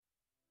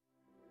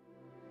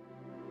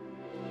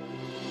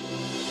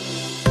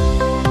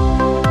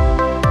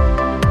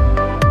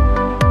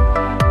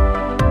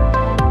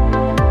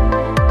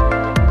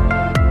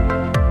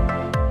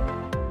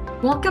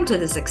Welcome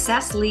to the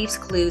Success Leaves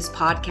Clues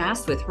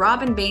podcast with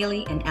Robin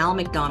Bailey and Al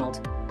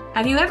McDonald.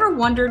 Have you ever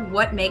wondered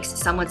what makes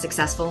someone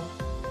successful?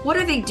 What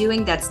are they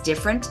doing that's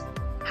different?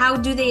 How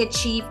do they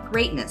achieve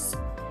greatness?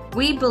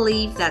 We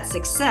believe that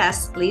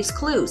success leaves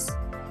clues.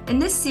 In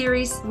this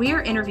series, we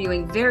are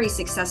interviewing very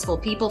successful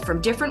people from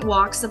different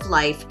walks of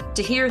life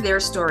to hear their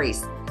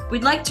stories.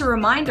 We'd like to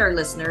remind our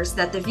listeners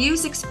that the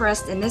views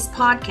expressed in this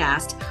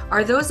podcast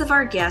are those of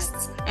our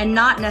guests and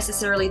not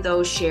necessarily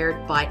those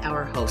shared by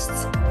our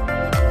hosts.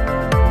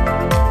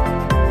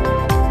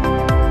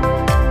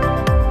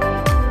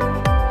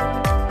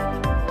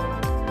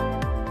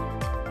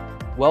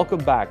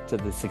 Welcome back to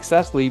the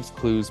Success Leaves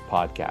Clues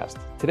podcast.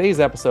 Today's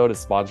episode is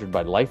sponsored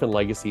by Life and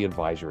Legacy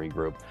Advisory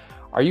Group.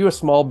 Are you a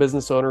small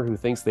business owner who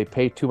thinks they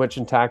pay too much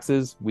in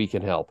taxes? We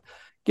can help.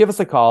 Give us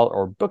a call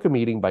or book a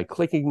meeting by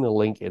clicking the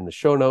link in the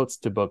show notes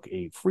to book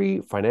a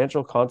free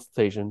financial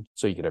consultation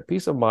so you can have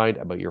peace of mind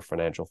about your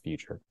financial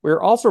future.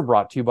 We're also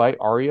brought to you by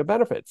ARIA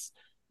Benefits.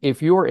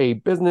 If you're a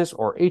business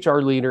or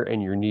HR leader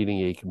and you're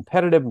needing a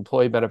competitive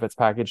employee benefits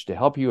package to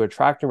help you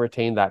attract and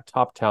retain that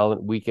top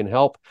talent, we can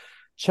help.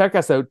 Check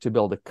us out to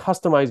build a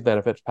customized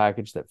benefits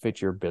package that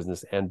fits your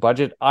business and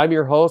budget. I'm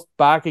your host,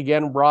 back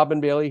again, Robin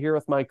Bailey, here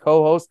with my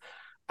co-host,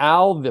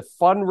 Al, the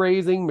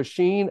fundraising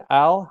machine.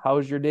 Al,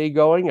 how's your day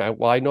going?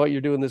 I know what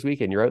you're doing this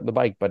weekend. You're out on the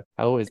bike, but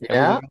how is everything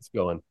else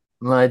going?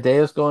 My day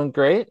is going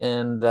great,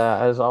 and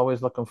as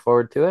always, looking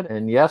forward to it.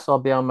 And yes, I'll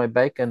be on my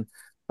bike, and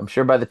I'm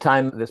sure by the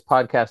time this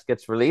podcast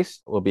gets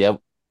released, we'll be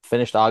out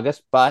finished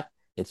August, but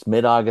it's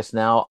mid-August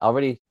now,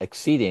 already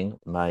exceeding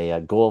my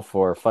goal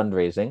for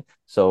fundraising.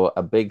 So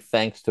a big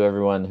thanks to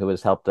everyone who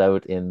has helped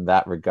out in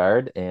that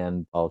regard.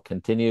 And I'll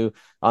continue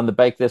on the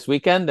bike this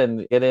weekend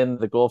and get in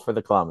the goal for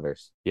the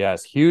kilometers.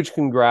 Yes, huge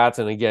congrats.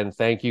 And again,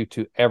 thank you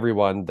to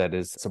everyone that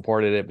has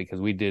supported it, because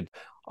we did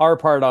our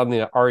part on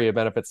the ARIA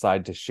benefit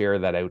side to share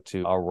that out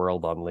to our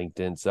world on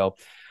LinkedIn. So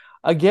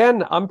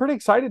again, I'm pretty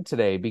excited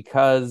today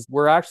because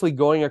we're actually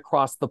going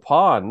across the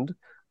pond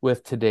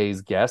with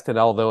today's guest. And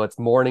although it's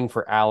morning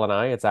for Al and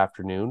I, it's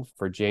afternoon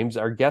for James.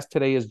 Our guest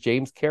today is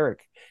James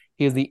Carrick.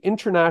 He is the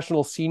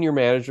International Senior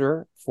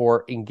Manager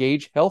for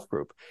Engage Health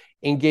Group.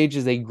 Engage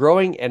is a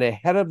growing and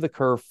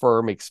ahead-of-the-curve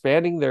firm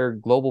expanding their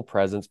global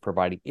presence,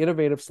 providing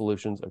innovative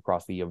solutions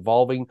across the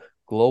evolving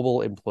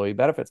global employee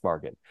benefits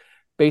market.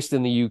 Based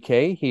in the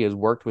UK, he has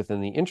worked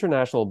within the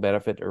international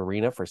benefit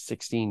arena for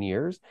 16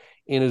 years.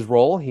 In his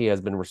role, he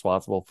has been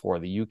responsible for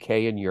the UK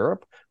and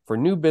Europe for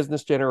new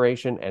business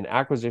generation and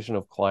acquisition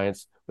of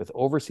clients with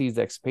overseas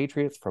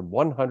expatriates from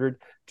 100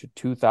 to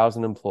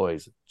 2,000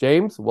 employees.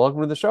 James,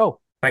 welcome to the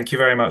show. Thank you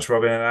very much,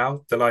 Robin and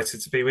Al.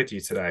 Delighted to be with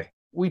you today.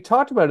 We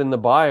talked about in the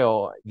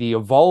bio the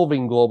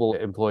evolving global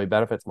employee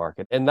benefits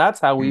market, and that's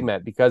how we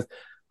met, because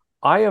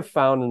I have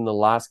found in the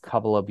last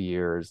couple of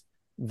years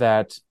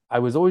that I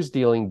was always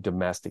dealing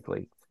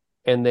domestically.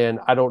 And then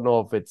I don't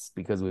know if it's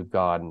because we've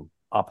gone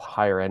up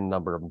higher end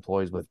number of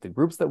employees with the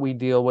groups that we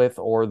deal with,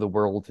 or the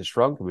world has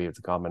shrunk. Maybe it's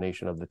a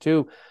combination of the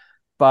two.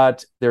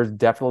 But there's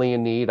definitely a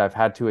need. I've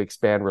had to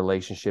expand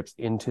relationships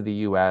into the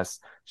US,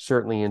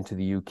 certainly into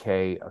the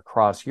UK,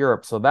 across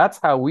Europe. So that's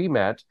how we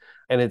met.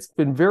 And it's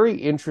been very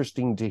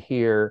interesting to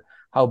hear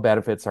how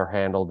benefits are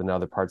handled in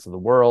other parts of the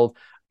world.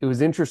 It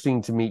was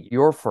interesting to meet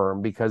your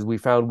firm because we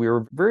found we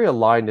were very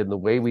aligned in the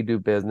way we do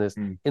business,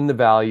 in the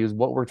values,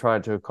 what we're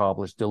trying to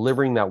accomplish,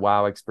 delivering that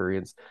wow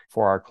experience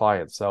for our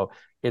clients. So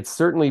it's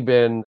certainly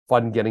been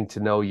fun getting to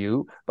know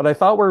you. But I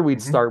thought where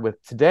we'd start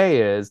with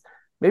today is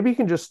maybe you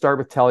can just start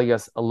with telling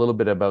us a little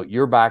bit about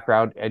your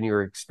background and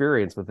your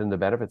experience within the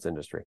benefits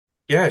industry.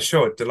 Yeah,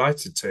 sure.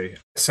 Delighted to.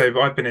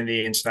 So I've been in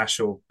the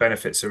international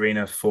benefits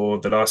arena for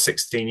the last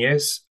 16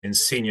 years in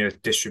senior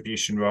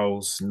distribution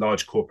roles and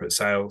large corporate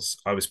sales.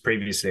 I was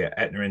previously at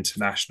Aetna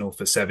International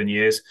for 7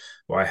 years,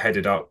 where I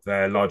headed up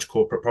their large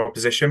corporate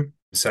proposition,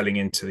 selling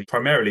into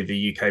primarily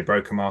the UK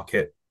broker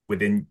market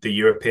within the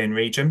European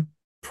region.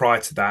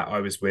 Prior to that,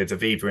 I was with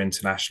Aviva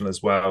International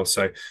as well.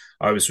 So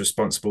I was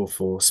responsible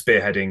for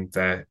spearheading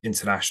their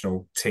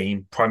international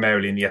team,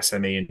 primarily in the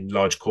SME and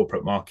large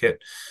corporate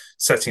market,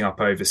 setting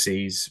up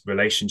overseas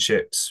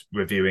relationships,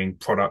 reviewing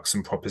products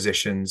and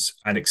propositions,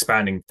 and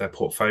expanding their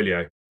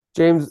portfolio.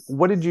 James,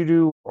 what did you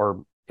do?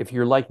 Or if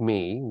you're like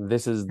me,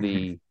 this is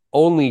the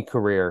only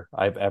career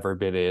I've ever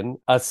been in,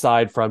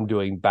 aside from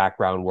doing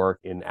background work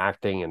in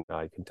acting. And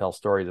I can tell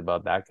stories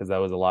about that because that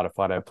was a lot of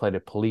fun. I played a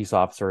police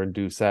officer in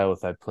Due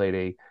South. I played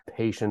a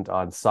patient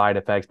on Side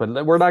Effects,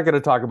 but we're not going to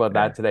talk about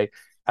that today.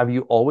 Have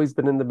you always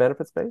been in the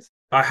benefit space?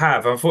 I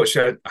have.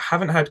 Unfortunately, I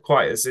haven't had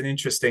quite as an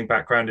interesting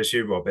background as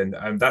you, Robin.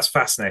 That's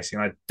fascinating.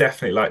 I'd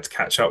definitely like to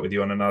catch up with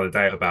you on another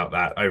day about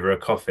that over a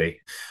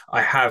coffee.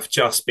 I have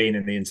just been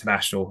in the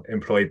international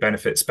employee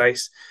benefit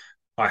space.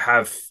 I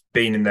have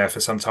been in there for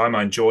some time.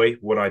 I enjoy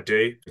what I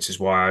do, which is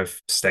why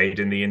I've stayed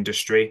in the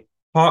industry.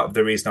 Part of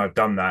the reason I've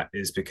done that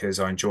is because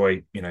I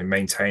enjoy,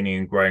 maintaining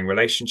and growing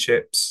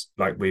relationships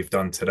like we've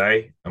done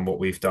today and what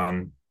we've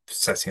done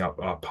setting up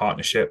our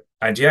partnership.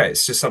 And yeah,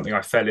 it's just something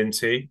I fell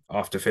into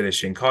after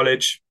finishing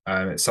college.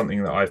 It's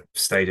something that I've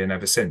stayed in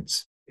ever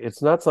since.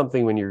 it's not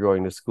something when you're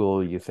going to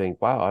school you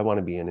think, wow, I want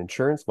to be in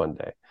insurance one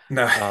day.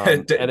 No,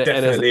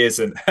 definitely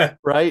isn't.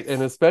 Right.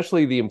 And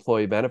especially the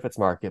employee benefits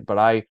market. But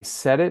I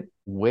said it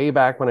way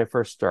back when I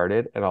first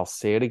started, and I'll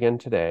say it again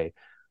today.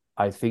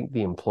 I think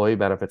the employee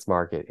benefits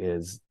market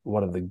is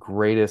one of the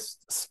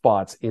greatest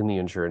spots in the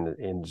insurance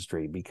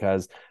industry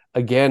because,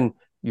 again,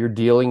 you're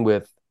dealing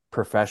with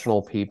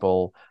professional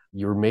people.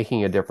 You're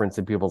making a difference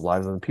in people's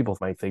lives. And people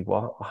might think,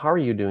 well, how are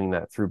you doing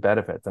that through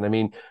benefits? And I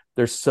mean,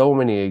 there's so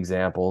many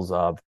examples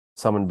of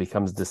someone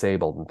becomes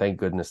disabled and thank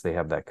goodness they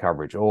have that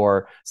coverage,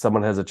 or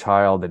someone has a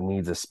child that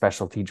needs a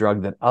specialty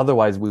drug that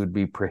otherwise would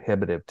be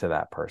prohibitive to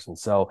that person.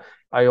 So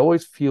I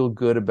always feel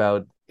good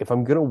about if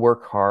I'm going to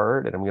work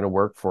hard and I'm going to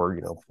work for,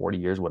 40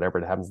 years, whatever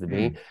it happens to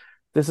be,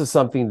 this is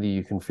something that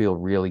you can feel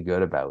really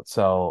good about.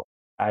 So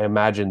I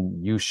imagine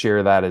you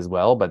share that as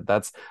well, but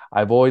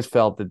I've always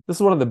felt that this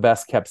is one of the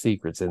best kept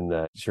secrets in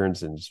the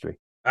insurance industry.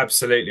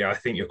 Absolutely. I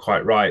think you're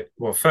quite right.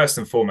 Well, first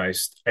and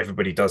foremost,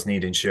 everybody does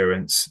need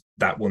insurance.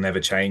 That will never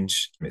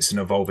change. It's an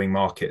evolving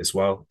market as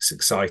well. It's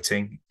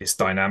exciting. It's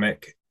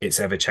dynamic. It's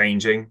ever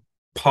changing.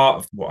 Part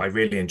of what I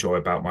really enjoy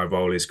about my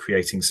role is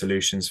creating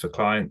solutions for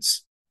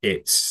clients.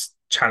 It's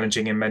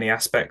challenging in many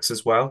aspects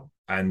as well.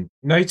 And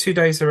no 2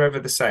 days are ever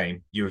the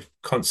same. You're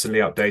constantly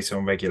updated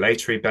on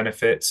regulatory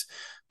benefits,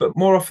 but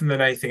more often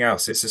than anything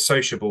else, it's a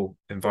sociable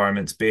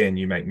environment to be in.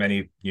 You make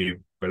many new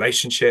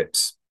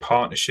relationships,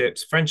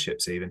 partnerships,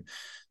 friendships even.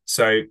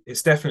 So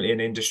it's definitely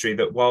an industry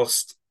that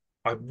whilst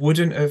I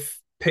wouldn't have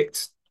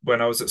picked when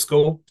I was at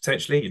school,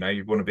 potentially,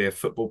 you want to be a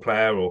football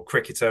player or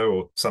cricketer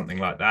or something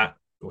like that,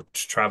 or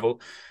to travel,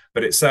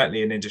 but it's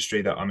certainly an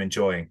industry that I'm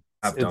enjoying.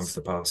 I've done for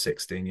the past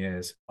 16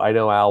 years. I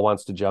know Al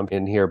wants to jump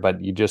in here,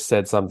 but you just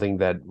said something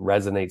that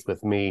resonates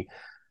with me.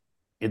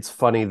 It's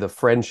funny, the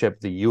friendship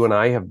that you and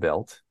I have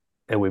built,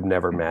 and we've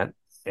never met.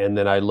 And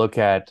then I look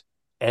at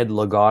Ed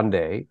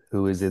Lagonde,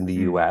 who is in the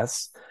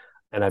US,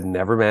 and I've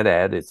never met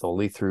Ed. It's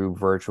only through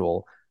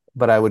virtual,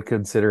 but I would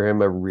consider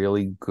him a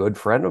really good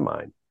friend of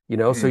mine.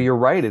 So you're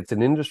right. It's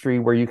an industry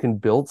where you can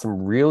build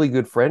some really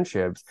good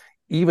friendships,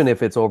 even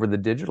if it's over the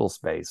digital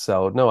space.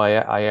 So no,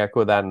 I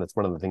echo that. And that's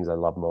one of the things I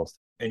love most.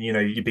 And,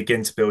 you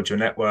begin to build your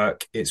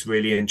network. It's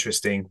really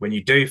interesting when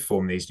you do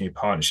form these new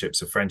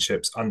partnerships or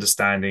friendships,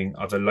 understanding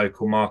other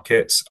local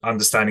markets,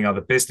 understanding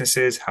other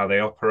businesses, how they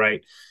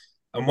operate.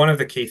 And one of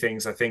the key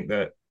things, I think,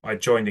 that I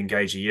joined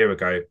Engage a year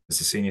ago as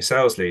a senior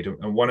sales lead.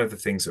 And one of the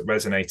things that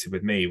resonated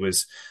with me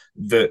was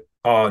that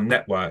our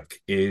network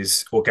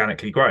is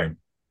organically grown.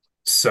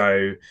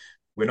 So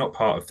we're not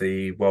part of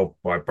the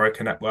Worldwide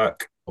Broker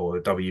Network, or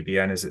the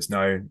WBN as it's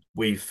known.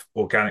 We've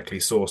organically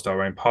sourced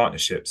our own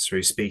partnerships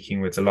through speaking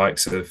with the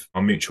likes of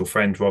our mutual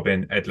friend,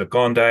 Robin Ed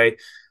Lagonde.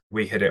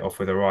 We hit it off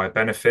with Araya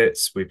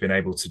Benefits. We've been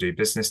able to do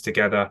business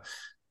together,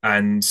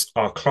 and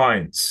our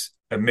clients,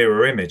 a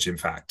mirror image, in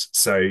fact.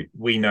 So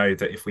we know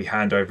that if we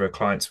hand over a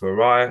client to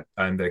Araya,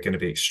 and they're going to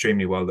be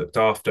extremely well looked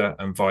after,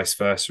 and vice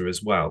versa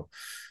as well.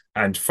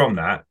 And from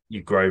that,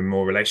 you grow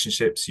more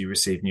relationships, you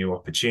receive new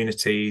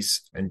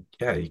opportunities, and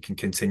you can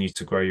continue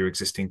to grow your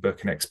existing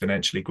book and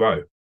exponentially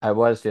grow. I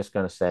was just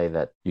going to say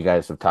that you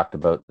guys have talked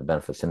about the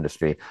benefits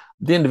industry.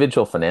 The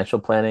individual financial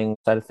planning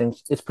side of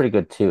things, it's pretty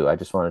good too. I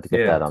just wanted to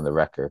get that on the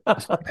record.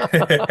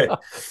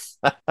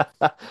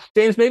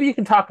 James, maybe you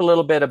can talk a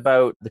little bit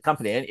about the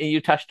company, and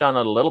you touched on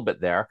it a little bit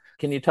there.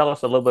 Can you tell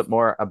us a little bit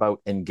more about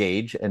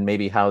Engage and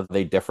maybe how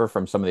they differ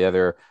from some of the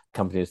other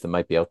companies that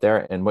might be out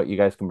there and what you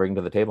guys can bring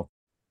to the table?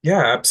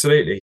 Yeah,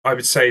 absolutely. I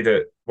would say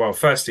that, well,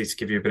 firstly, to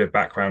give you a bit of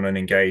background on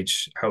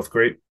Engage Health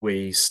Group,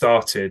 we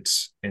incepted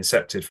in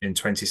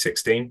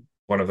 2016.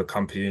 One of the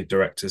company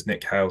directors,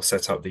 Nick Hale,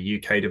 set up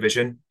the UK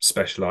division,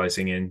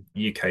 specializing in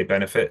UK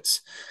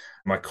benefits.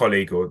 My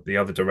colleague, or the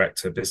other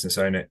director, business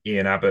owner,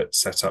 Ian Abbott,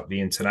 set up the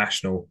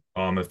international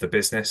arm of the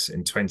business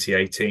in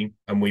 2018.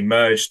 And we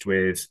merged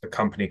with a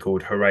company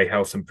called Hooray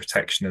Health and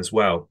Protection as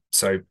well.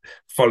 So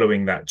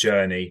following that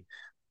journey,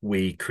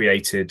 we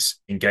created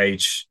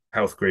Engage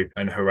Health Group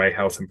and Hooray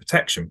Health and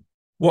Protection.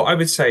 What I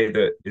would say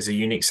that is a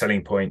unique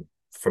selling point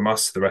from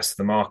us to the rest of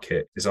the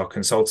market is our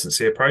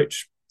consultancy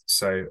approach.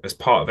 So as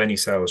part of any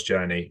sales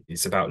journey,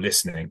 it's about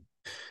listening.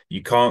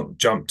 You can't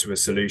jump to a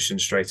solution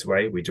straight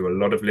away. We do a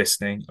lot of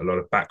listening, a lot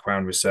of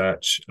background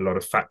research, a lot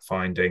of fact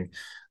finding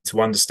to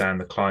understand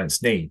the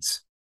client's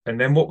needs. And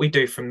then what we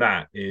do from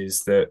that is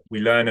that we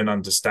learn and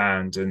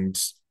understand,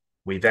 and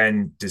we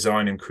then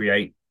design and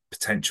create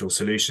potential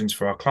solutions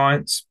for our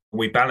clients.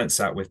 We balance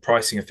that with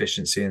pricing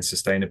efficiency and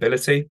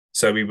sustainability.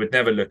 So we would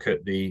never look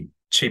at the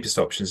cheapest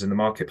options in the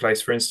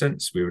marketplace, for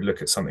instance. We would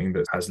look at something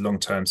that has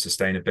long-term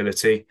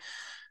sustainability.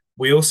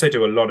 We also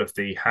do a lot of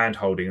the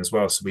hand-holding as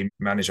well. So we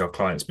manage our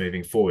clients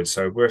moving forward.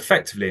 So we're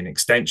effectively an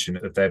extension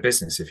of their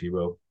business, if you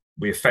will.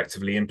 We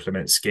effectively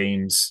implement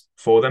schemes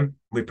for them.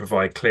 We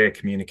provide clear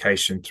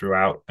communication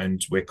throughout,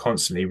 and we're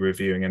constantly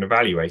reviewing and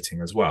evaluating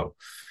as well.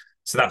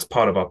 So that's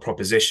part of our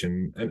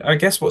proposition. And I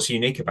guess what's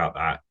unique about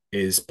that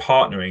is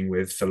partnering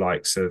with the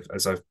likes of,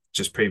 as I've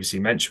just previously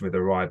mentioned, with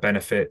Araya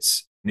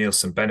Benefits,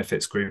 Nielsen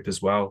Benefits Group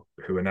as well,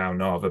 who are now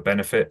Nava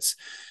Benefits.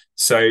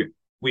 So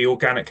we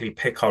organically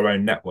pick our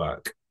own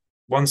network.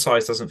 One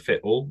size doesn't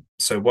fit all.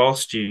 So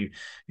whilst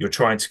you're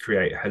trying to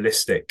create a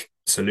holistic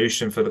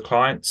solution for the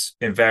clients,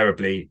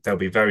 invariably there'll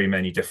be very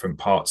many different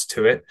parts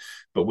to it,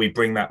 but we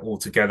bring that all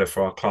together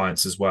for our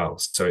clients as well.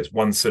 So it's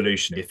one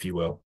solution, if you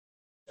will.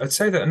 I'd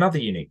say that another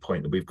unique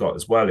point that we've got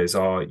as well is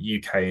our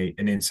UK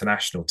and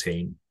international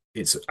team.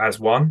 It's as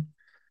one.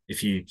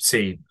 If you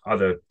see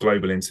other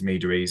global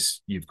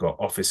intermediaries, you've got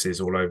offices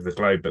all over the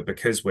globe, but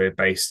because we're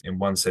based in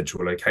one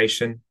central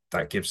location,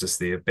 that gives us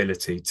the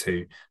ability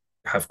to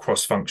have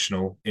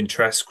cross-functional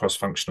interests,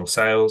 cross-functional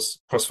sales,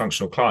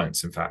 cross-functional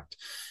clients, in fact.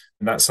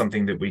 And that's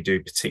something that we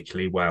do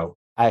particularly well.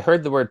 I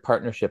heard the word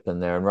partnership in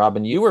there. And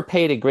Robin, you were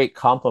paid a great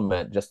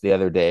compliment just the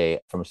other day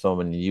from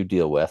someone you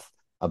deal with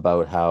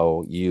about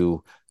how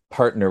you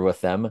partner with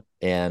them.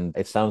 And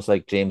it sounds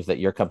like, James, that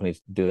your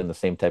company's doing the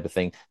same type of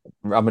thing.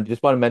 Robin,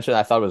 just want to mention,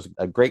 I thought it was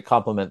a great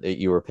compliment that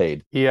you were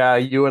paid. Yeah,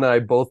 you and I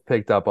both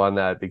picked up on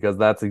that because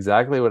that's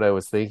exactly what I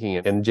was thinking.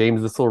 And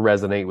James, this will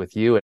resonate with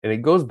you. And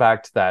it goes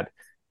back to that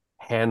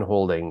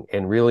hand-holding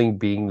and really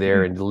being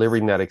there and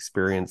delivering that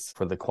experience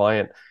for the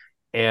client.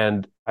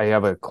 And I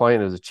have a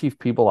client who's a chief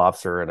people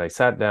officer, and I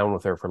sat down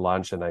with her for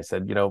lunch and I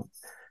said,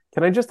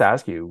 can I just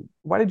ask you,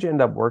 why did you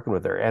end up working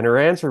with her? And her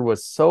answer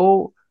was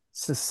so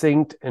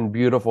succinct and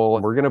beautiful.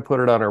 We're going to put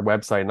it on our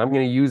website, and I'm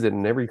going to use it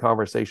in every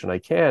conversation I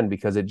can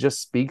because it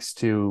just speaks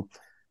to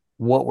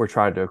what we're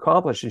trying to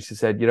accomplish. And she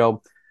said,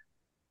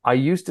 I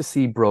used to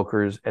see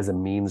brokers as a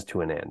means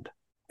to an end,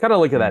 kind of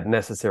like that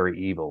necessary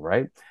evil,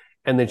 right?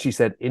 And then she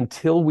said,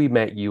 until we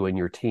met you and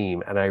your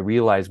team, and I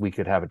realized we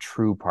could have a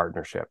true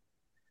partnership.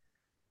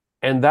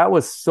 And that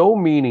was so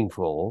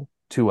meaningful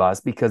to us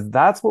because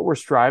that's what we're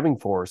striving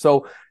for.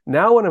 So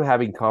now when I'm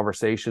having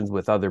conversations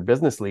with other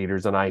business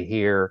leaders and I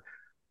hear,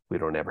 we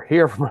don't ever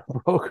hear from a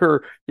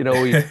broker,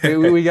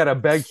 we got to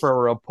beg for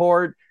a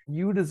report.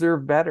 You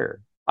deserve better.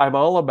 I'm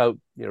all about,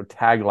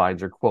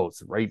 taglines or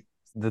quotes, right?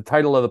 The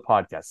title of the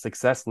podcast,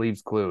 Success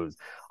Leaves Clues.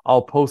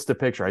 I'll post a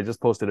picture. I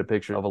just posted a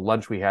picture of a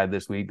lunch we had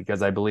this week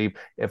because I believe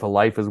if a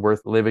life is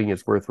worth living,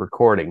 it's worth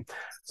recording.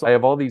 So I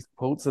have all these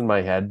quotes in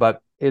my head,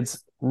 but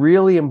it's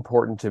really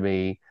important to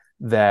me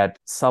that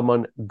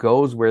someone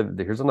goes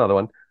here's another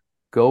one,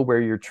 go where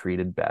you're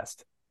treated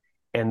best.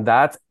 And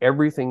that's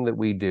everything that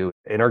we do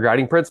in our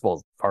guiding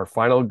principles. Our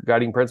final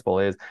guiding principle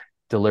is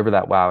deliver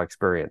that wow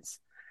experience.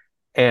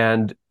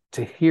 And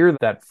to hear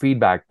that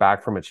feedback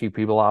back from a chief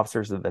people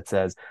officer that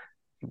says,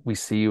 we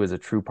see you as a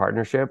true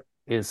partnership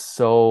is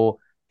so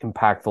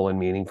impactful and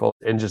meaningful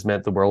and just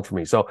meant the world for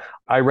me. So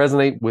I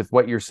resonate with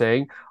what you're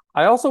saying.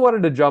 I also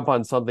wanted to jump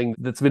on something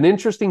that's been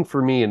interesting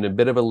for me and a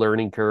bit of a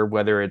learning curve,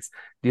 whether it's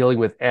dealing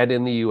with Ed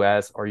in the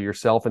US or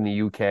yourself in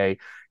the UK.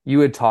 You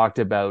had talked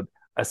about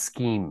a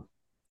scheme.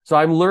 So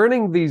I'm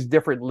learning these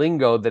different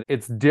lingo that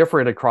it's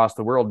different across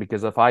the world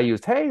because if I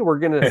used, hey, we're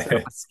going to set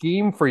up a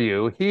scheme for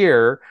you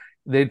here,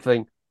 they'd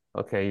think,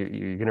 okay,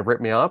 you're going to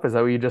rip me off? Is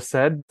that what you just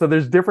said? So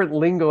there's different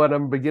lingo and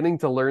I'm beginning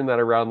to learn that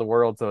around the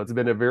world. So it's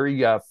been a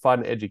very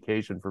fun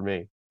education for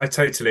me. I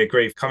totally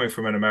agree. Coming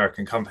from an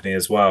American company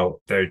as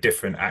well, there are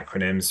different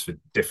acronyms for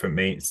different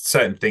means.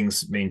 Certain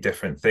things mean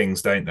different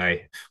things, don't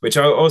they? Which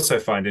I also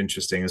find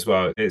interesting as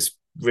well. It's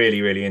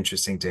really, really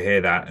interesting to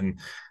hear that. And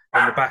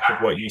on the back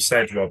of what you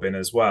said, Robin,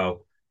 as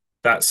well,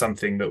 that's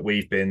something that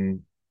we've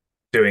been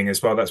doing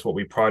as well. That's what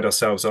we pride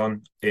ourselves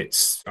on.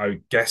 It's, I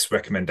guess,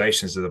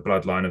 recommendations of the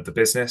bloodline of the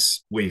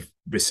business. We've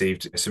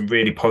received some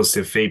really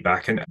positive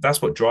feedback, and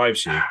that's what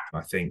drives you,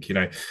 I think.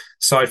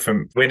 Aside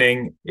from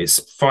winning,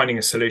 it's finding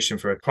a solution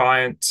for a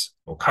client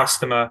or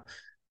customer,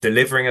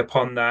 delivering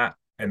upon that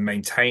and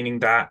maintaining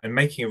that and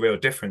making a real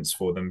difference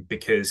for them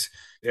because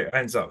it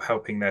ends up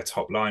helping their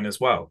top line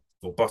as well,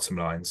 or bottom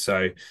line.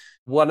 So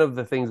one of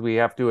the things we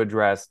have to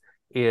address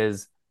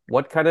is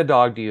what kind of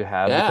dog do you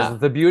have? Yeah. Because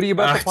it's the beauty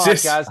about the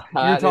podcast.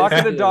 You're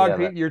talking to dog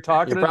people. You're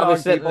talking to dog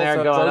sitting people, there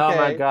so going, okay.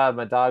 "Oh my god,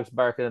 my dog's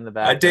barking in the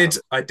background."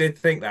 I did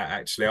think that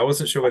actually. I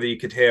wasn't sure whether you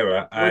could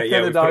hear her.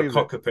 We've got a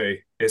cockapoo.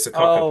 It's a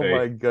cockapoo. Oh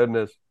my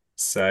goodness!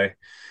 So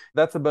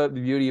that's about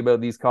the beauty about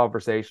these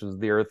conversations.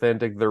 They're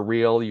authentic. They're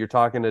real. You're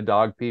talking to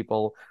dog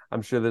people.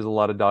 I'm sure there's a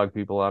lot of dog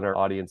people on our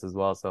audience as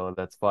well, so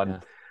that's fun. Yeah.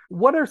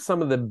 What are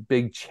some of the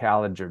big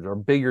challenges or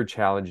bigger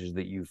challenges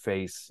that you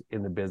face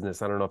in the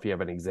business? I don't know if you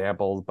have any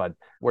examples, but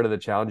what are the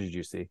challenges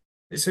you see?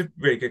 It's a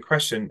really good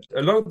question.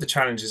 A lot of the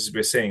challenges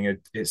we're seeing,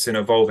 it's an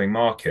evolving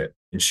market.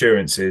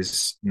 Insurance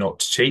is not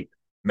cheap.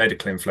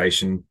 Medical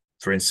inflation,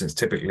 for instance,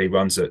 typically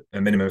runs at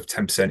a minimum of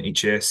 10%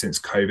 each year. Since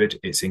COVID,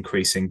 it's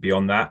increasing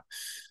beyond that.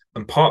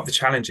 And part of the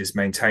challenge is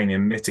maintaining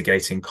and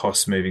mitigating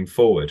costs moving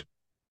forward.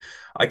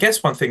 I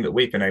guess one thing that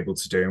we've been able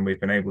to do, and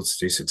we've been able to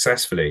do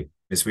successfully,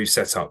 is we've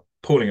set up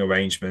pooling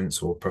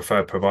arrangements or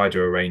preferred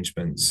provider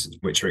arrangements,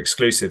 which are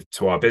exclusive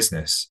to our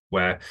business,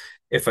 where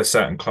if a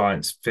certain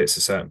client fits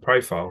a certain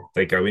profile,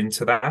 they go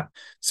into that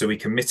so we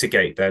can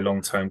mitigate their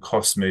long-term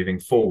costs moving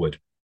forward.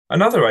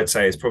 Another, I'd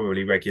say, is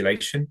probably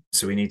regulation.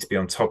 So we need to be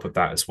on top of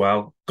that as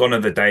well. Gone are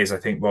the days, I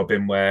think,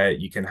 Robin, where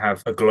you can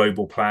have a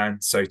global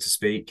plan, so to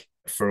speak,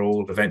 for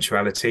all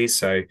eventualities.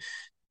 So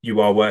You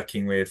are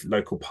working with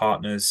local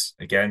partners.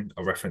 Again,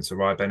 I'll reference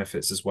Araya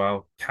benefits as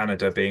well.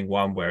 Canada being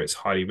one where it's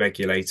highly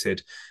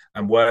regulated,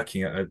 and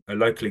working at a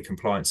locally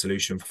compliant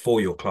solution for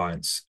your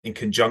clients in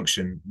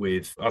conjunction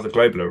with other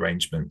global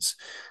arrangements.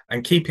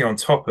 And keeping on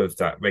top of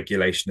that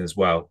regulation as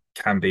well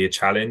can be a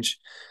challenge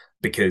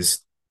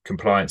because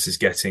compliance is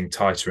getting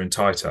tighter and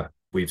tighter.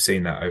 We've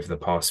seen that over the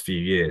past few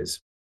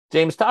years.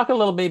 James, talk a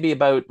little maybe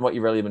about what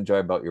you really enjoy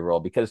about your role,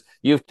 because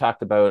you've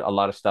talked about a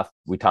lot of stuff.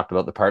 We talked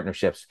about the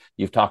partnerships.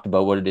 You've talked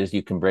about what it is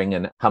you can bring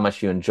and how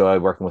much you enjoy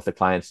working with the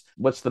clients.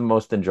 What's the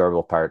most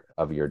enjoyable part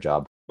of your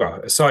job? Well,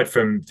 aside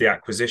from the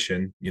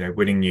acquisition,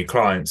 winning new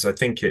clients, I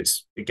think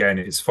it's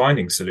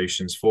finding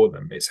solutions for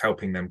them. It's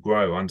helping them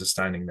grow,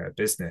 understanding their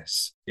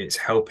business. It's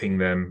helping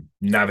them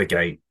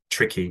navigate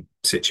tricky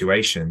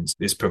situations.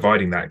 It's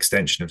providing that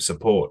extension of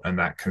support and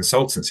that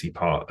consultancy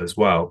part as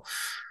well.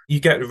 You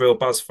get a real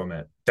buzz from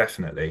it,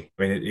 definitely.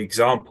 I mean, an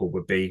example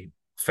would be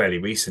fairly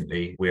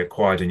recently, we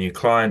acquired a new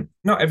client.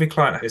 Not every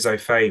client is au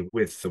fait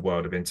with the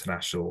world of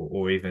international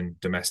or even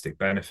domestic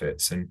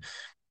benefits. And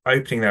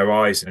opening their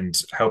eyes and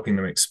helping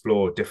them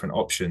explore different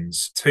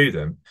options to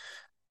them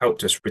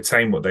helped us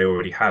retain what they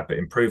already had, but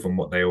improve on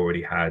what they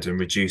already had and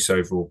reduce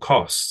overall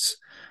costs.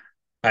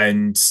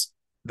 And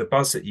the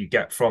buzz that you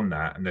get from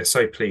that, and they're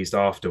so pleased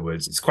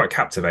afterwards, it's quite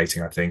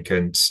captivating, I think.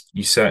 And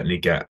you certainly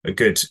get a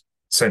good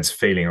sense of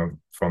feeling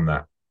from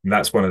that. And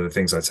that's one of the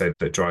things I'd say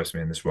that drives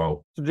me in this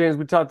role. So, James,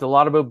 we talked a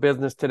lot about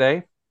business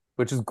today,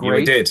 which is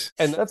great. Yeah, we did.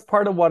 And that's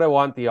part of what I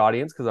want the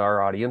audience, because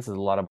our audience is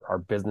a lot of our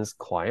business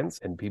clients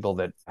and people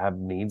that have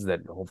needs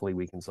that hopefully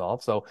we can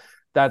solve. So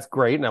that's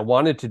great. And I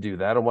wanted to do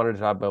that. I wanted to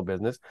talk about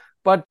business,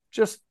 but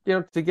just,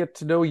 to get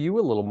to know you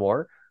a little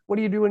more. What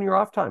do you do in your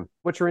off time?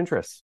 What's your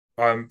interests?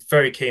 I'm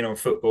very keen on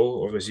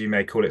football, or as you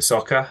may call it,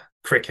 soccer,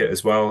 cricket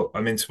as well.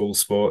 I'm into all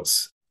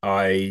sports.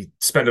 I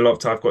spend a lot of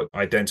time, I've got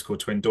identical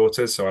twin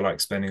daughters, so I like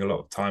spending a lot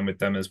of time with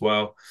them as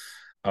well.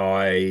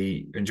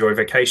 I enjoy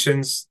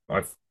vacations.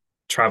 I've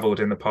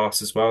traveled in the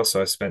past as well.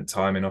 So I spent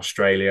time in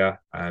Australia,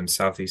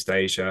 Southeast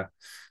Asia,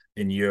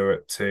 in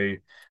Europe too.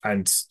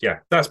 And yeah,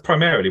 that's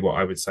primarily what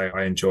I would say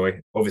I enjoy.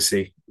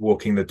 Obviously,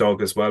 walking the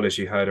dog as well, as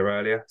you heard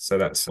earlier. So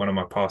that's one of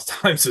my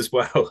pastimes as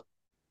well.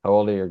 How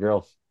old are your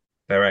girls?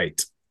 They're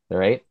 8.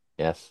 They're 8?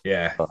 Yes.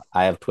 Yeah. Well,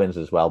 I have twins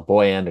as well,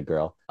 boy and a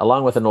girl,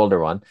 along with an older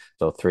one.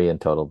 So 3 in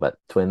total, but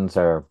twins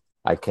are,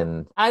 I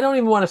don't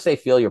even want to say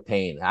feel your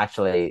pain.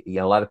 Actually,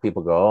 a lot of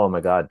people go, oh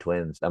my God,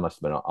 twins. That must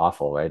have been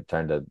awful, right?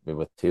 Trying to be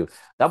with 2.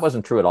 That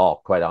wasn't true at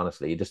all, quite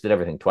honestly. You just did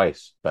everything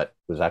twice, but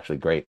it was actually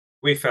great.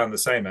 We found the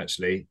same,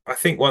 actually. I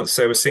think once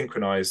they were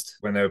synchronized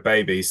when they were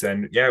babies,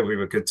 then yeah, we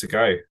were good to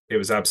go. It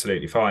was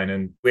absolutely fine.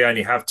 And we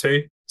only have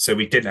 2, so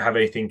we didn't have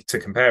anything to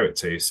compare it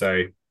to.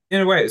 So in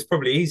a way, it's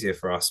probably easier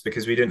for us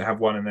because we didn't have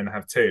 1 and then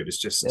have 2. It was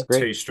just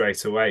 2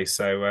 straight away.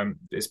 So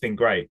it's been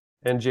great.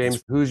 And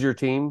James, who's your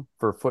team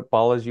for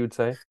football, as you'd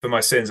say? For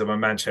my sins, I'm a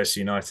Manchester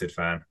United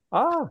fan.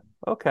 Ah,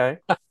 okay.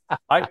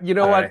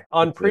 What?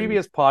 On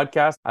previous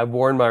podcasts, I've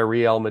worn my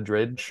Real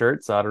Madrid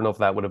shirt, so I don't know if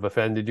that would have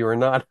offended you or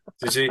not.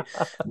 Did you?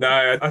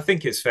 No, I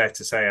think it's fair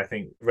to say I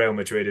think Real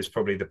Madrid is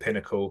probably the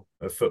pinnacle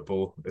of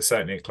football,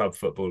 certainly at club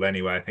football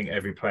anyway. I think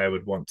every player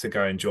would want to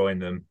go and join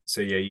them.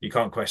 So yeah, you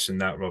can't question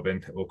that,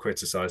 Robin, or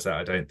criticize that,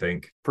 I don't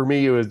think. For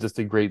me, it was just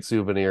a great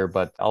souvenir,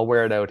 but I'll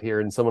wear it out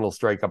here and someone will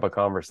strike up a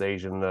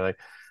conversation and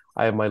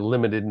I have my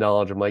limited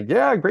knowledge. I'm like,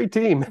 yeah, great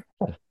team.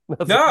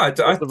 I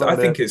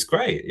think it's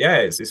great. Yeah,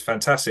 it's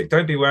fantastic.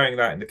 Don't be wearing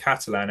that in the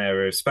Catalan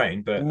area of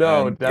Spain, but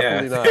no,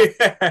 definitely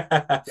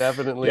not.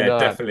 Definitely not.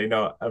 Definitely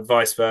not. And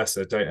vice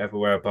versa. Don't ever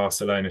wear a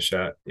Barcelona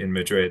shirt in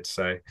Madrid.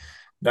 So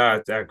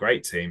no, they're a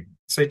great team.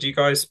 So do you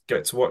guys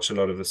get to watch a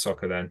lot of the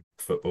soccer then,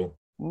 football?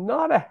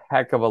 Not a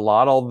heck of a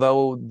lot,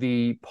 although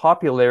the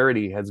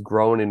popularity has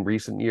grown in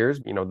recent years.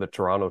 The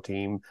Toronto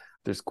team,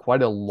 there's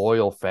quite a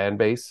loyal fan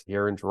base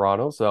here in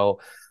Toronto. So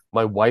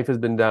my wife has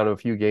been down to a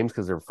few games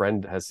because her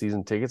friend has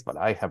season tickets, but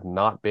I have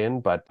not been.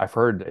 But I've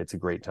heard it's a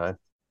great time.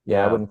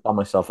 Yeah, I wouldn't call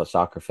myself a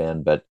soccer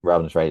fan, but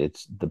Robin's right.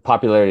 The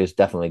popularity is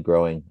definitely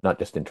growing, not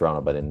just in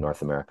Toronto, but in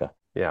North America.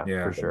 Yeah,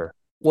 for sure.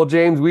 Well,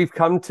 James, we've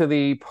come to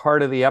the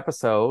part of the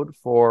episode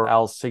for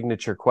Al's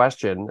signature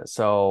question.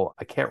 So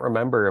I can't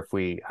remember if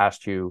we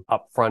asked you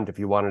up front if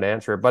you wanted to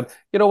answer it, but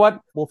you know what?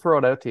 We'll throw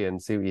it out to you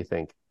and see what you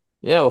think.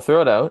 Yeah, we'll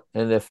throw it out.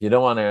 And if you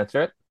don't want to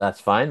answer it, that's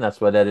fine. That's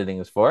what editing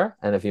is for.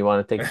 And if you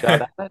want to take a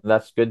shot at it,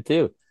 that's good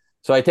too.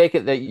 So I take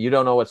it that you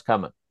don't know what's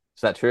coming.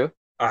 Is that true?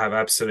 I have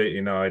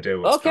absolutely no idea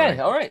what's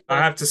coming. All right. I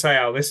have to say,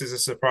 Al, this is a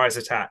surprise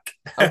attack.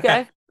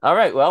 Okay. All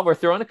right. Well, we're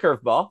throwing a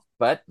curveball.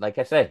 But like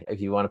I say, if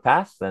you want to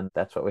pass, then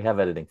that's what we have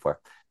editing for.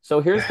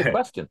 So here's the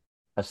question.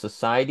 A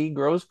society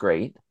grows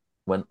great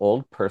when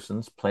old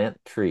persons plant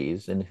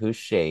trees in whose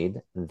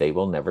shade they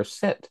will never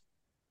sit.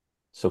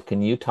 So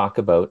can you talk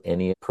about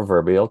any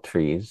proverbial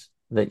trees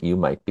that you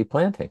might be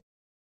planting?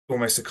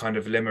 Almost a kind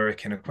of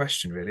limerick in a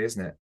question, really,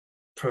 isn't it?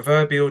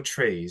 Proverbial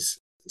trees.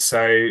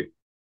 So,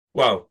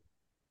 well,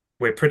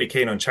 we're pretty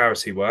keen on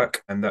charity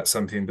work, and that's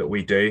something that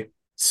we do.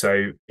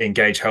 So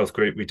Engage Health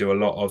Group, we do a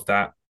lot of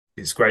that.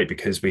 It's great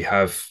because we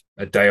have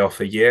a day off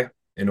a year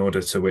in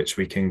order to which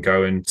we can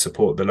go and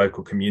support the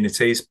local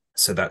communities.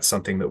 So that's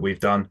something that we've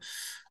done.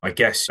 I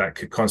guess that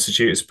could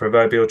constitute as a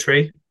proverbial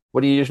tree.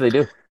 What do you usually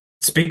do?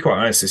 To be quite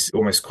honest, it's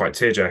almost quite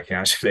tearjerking,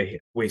 actually.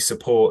 We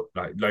support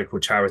like local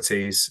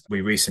charities.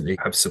 We recently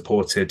have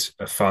supported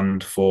a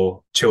fund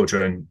for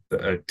children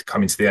that are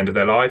coming to the end of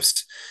their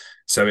lives.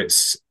 So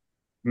it's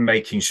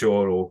making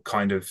sure, or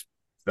kind of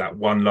that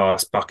one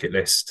last bucket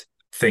list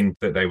thing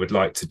that they would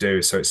like to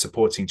do. So it's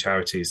supporting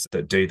charities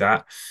that do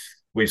that.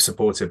 We've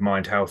supported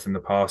mind health in the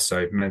past.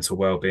 So mental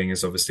well-being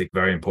is obviously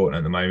very important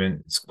at the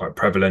moment. It's quite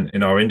prevalent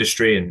in our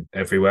industry and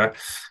everywhere.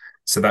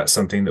 So that's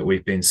something that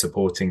we've been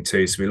supporting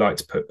too. So we like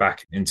to put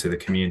back into the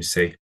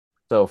community.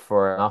 So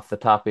for off the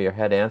top of your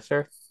head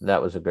answer,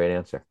 that was a great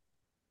answer.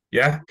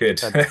 Yeah, good.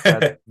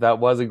 That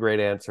was a great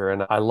answer.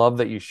 And I love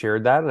that you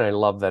shared that. And I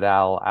love that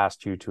Al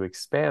asked you to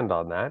expand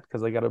on that,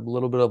 because I got a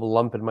little bit of a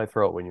lump in my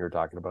throat when you were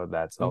talking about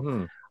that.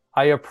 So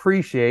I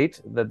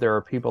appreciate that there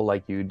are people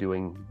like you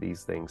doing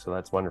these things. So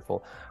that's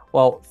wonderful.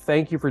 Well,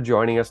 thank you for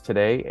joining us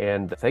today.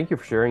 And thank you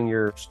for sharing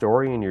your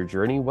story and your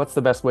journey. What's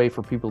the best way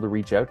for people to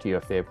reach out to you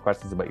if they have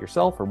questions about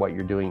yourself or what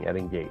you're doing at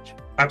Engage?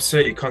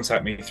 Absolutely.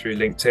 Contact me through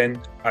LinkedIn.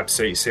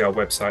 Absolutely. See our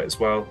website as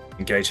well,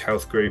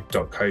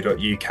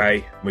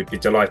 engagehealthgroup.co.uk. We'd be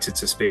delighted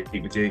to speak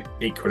with you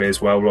equally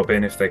as well,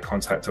 Robin. If they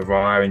contact us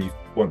via and you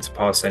want to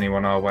pass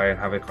anyone our way and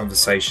have a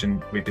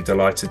conversation, we'd be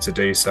delighted to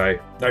do so.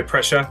 No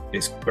pressure.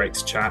 It's great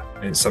to chat,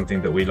 and it's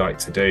something that we like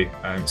to do.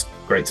 It's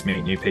great to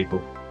meet new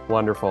people.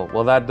 Wonderful.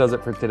 Well, that does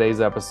it for today's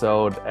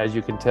episode. As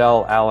you can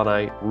tell, Al and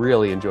I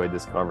really enjoyed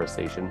this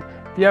conversation.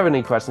 If you have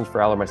any questions for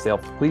Al or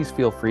myself, please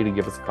feel free to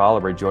give us a call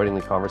or by joining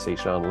the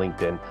conversation on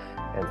LinkedIn.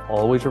 And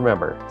always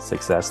remember,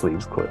 success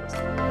leaves clues.